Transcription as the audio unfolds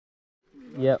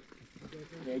Yep.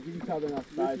 Yeah, give each other enough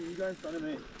space. You go in front of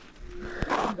me.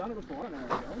 I've done it before, I don't know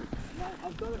how it goes. Mate,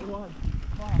 I've done it once.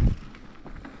 Fuck.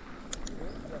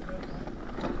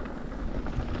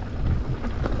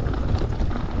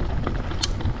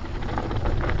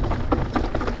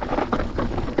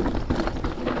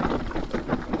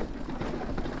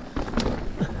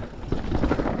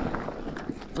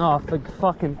 Oh, for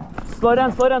fucking... Slow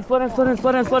down, slow down, slow down, slow down,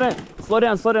 slow down, slow down. Slow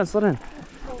down, slow down, slow down.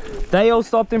 They all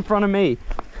stopped in front of me.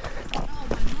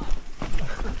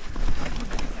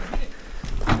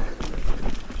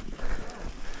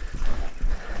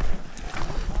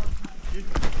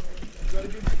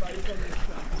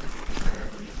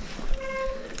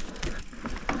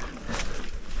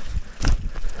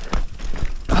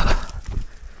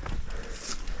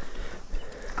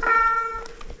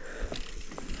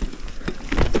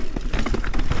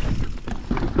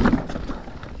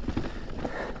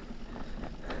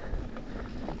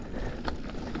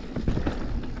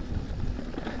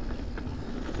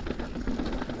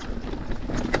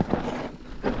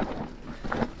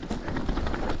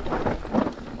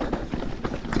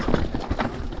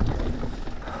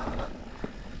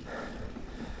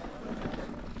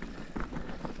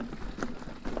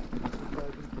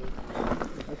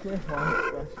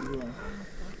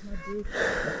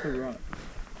 That's the right.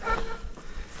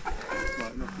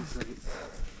 Right, not this way.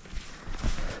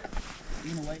 You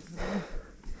gonna wait for them?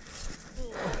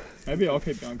 Maybe I'll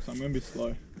keep going because I'm going to be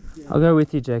slow. I'll go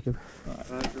with you, Jacob.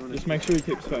 Right. Just make sure you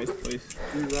keep space, please.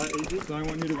 You right, easy? I don't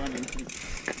want you to run into me.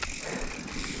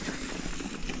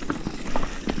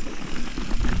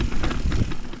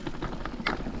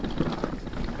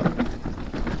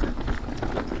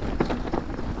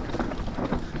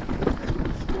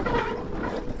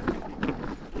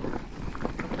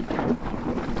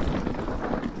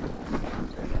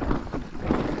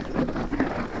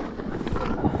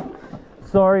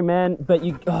 Sorry, man, but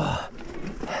you... Oh.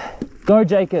 Go,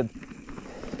 Jacob.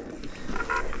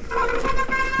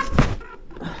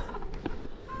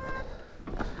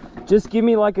 Just give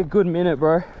me like a good minute,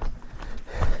 bro.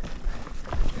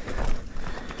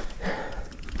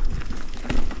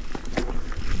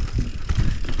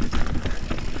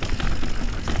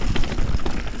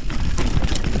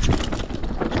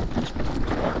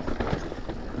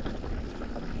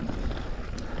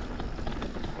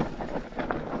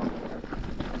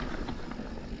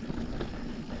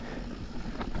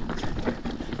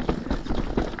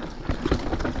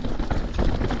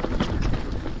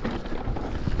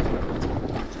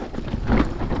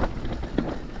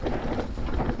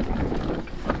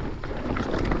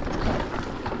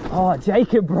 Oh,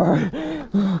 Jacob, bro.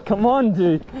 Come on,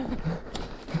 dude.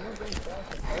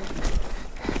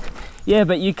 Yeah,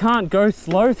 but you can't go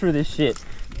slow through this shit.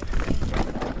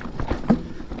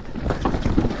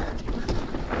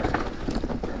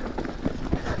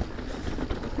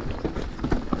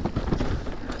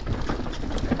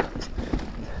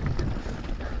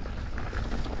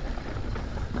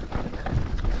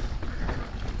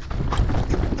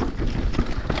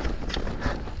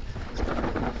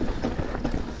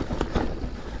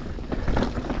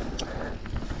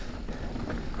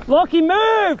 Lockie,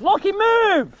 move! Lockie,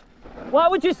 move! Why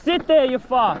would you sit there, you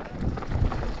fuck?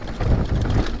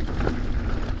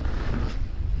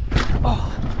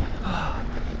 Oh.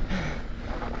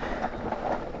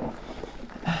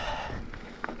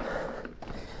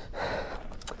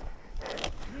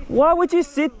 Why would you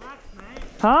sit?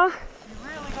 Huh? You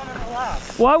really gotta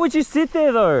relax. Why would you sit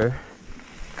there though?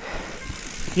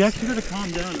 You actually gotta calm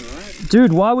down, alright?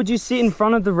 Dude, why would you sit in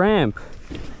front of the ramp?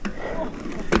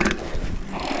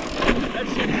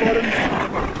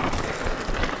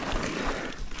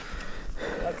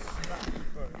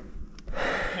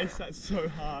 That's so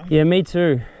hard. Yeah, me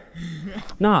too.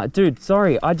 Nah, dude,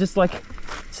 sorry. I just like,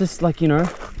 it's just like, you know,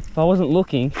 if I wasn't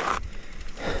looking.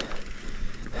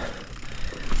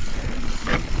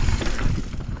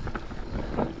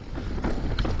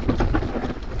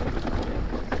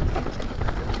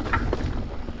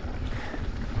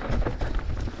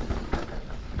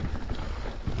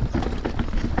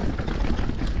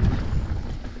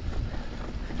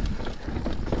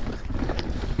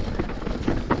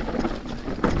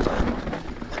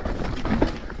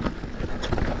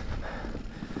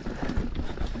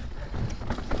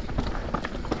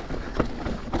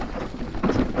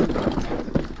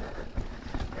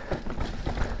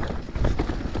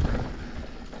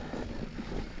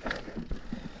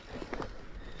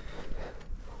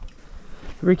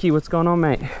 Ricky, what's going on,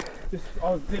 mate? Just,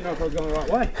 I didn't know if I was going the right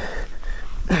way.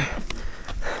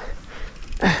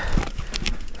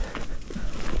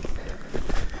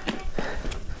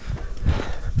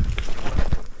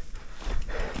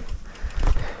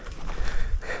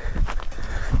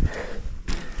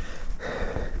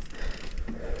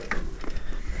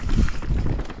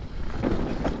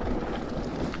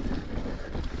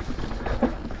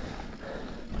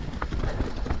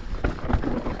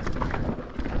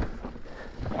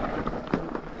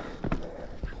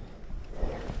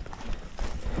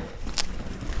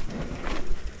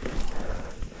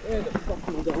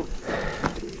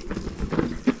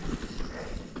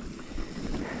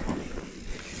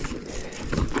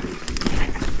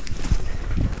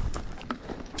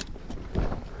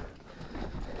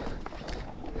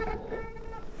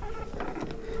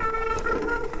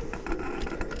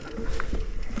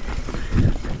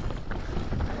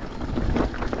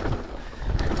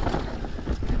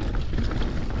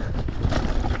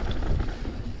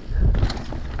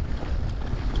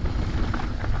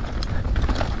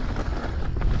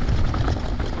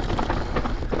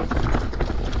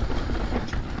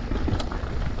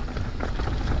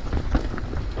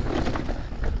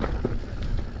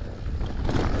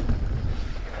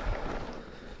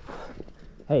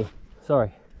 Hey,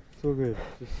 sorry. It's all good.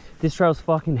 This trail's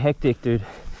fucking hectic, dude.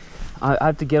 I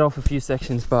have to get off a few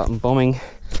sections, but I'm bombing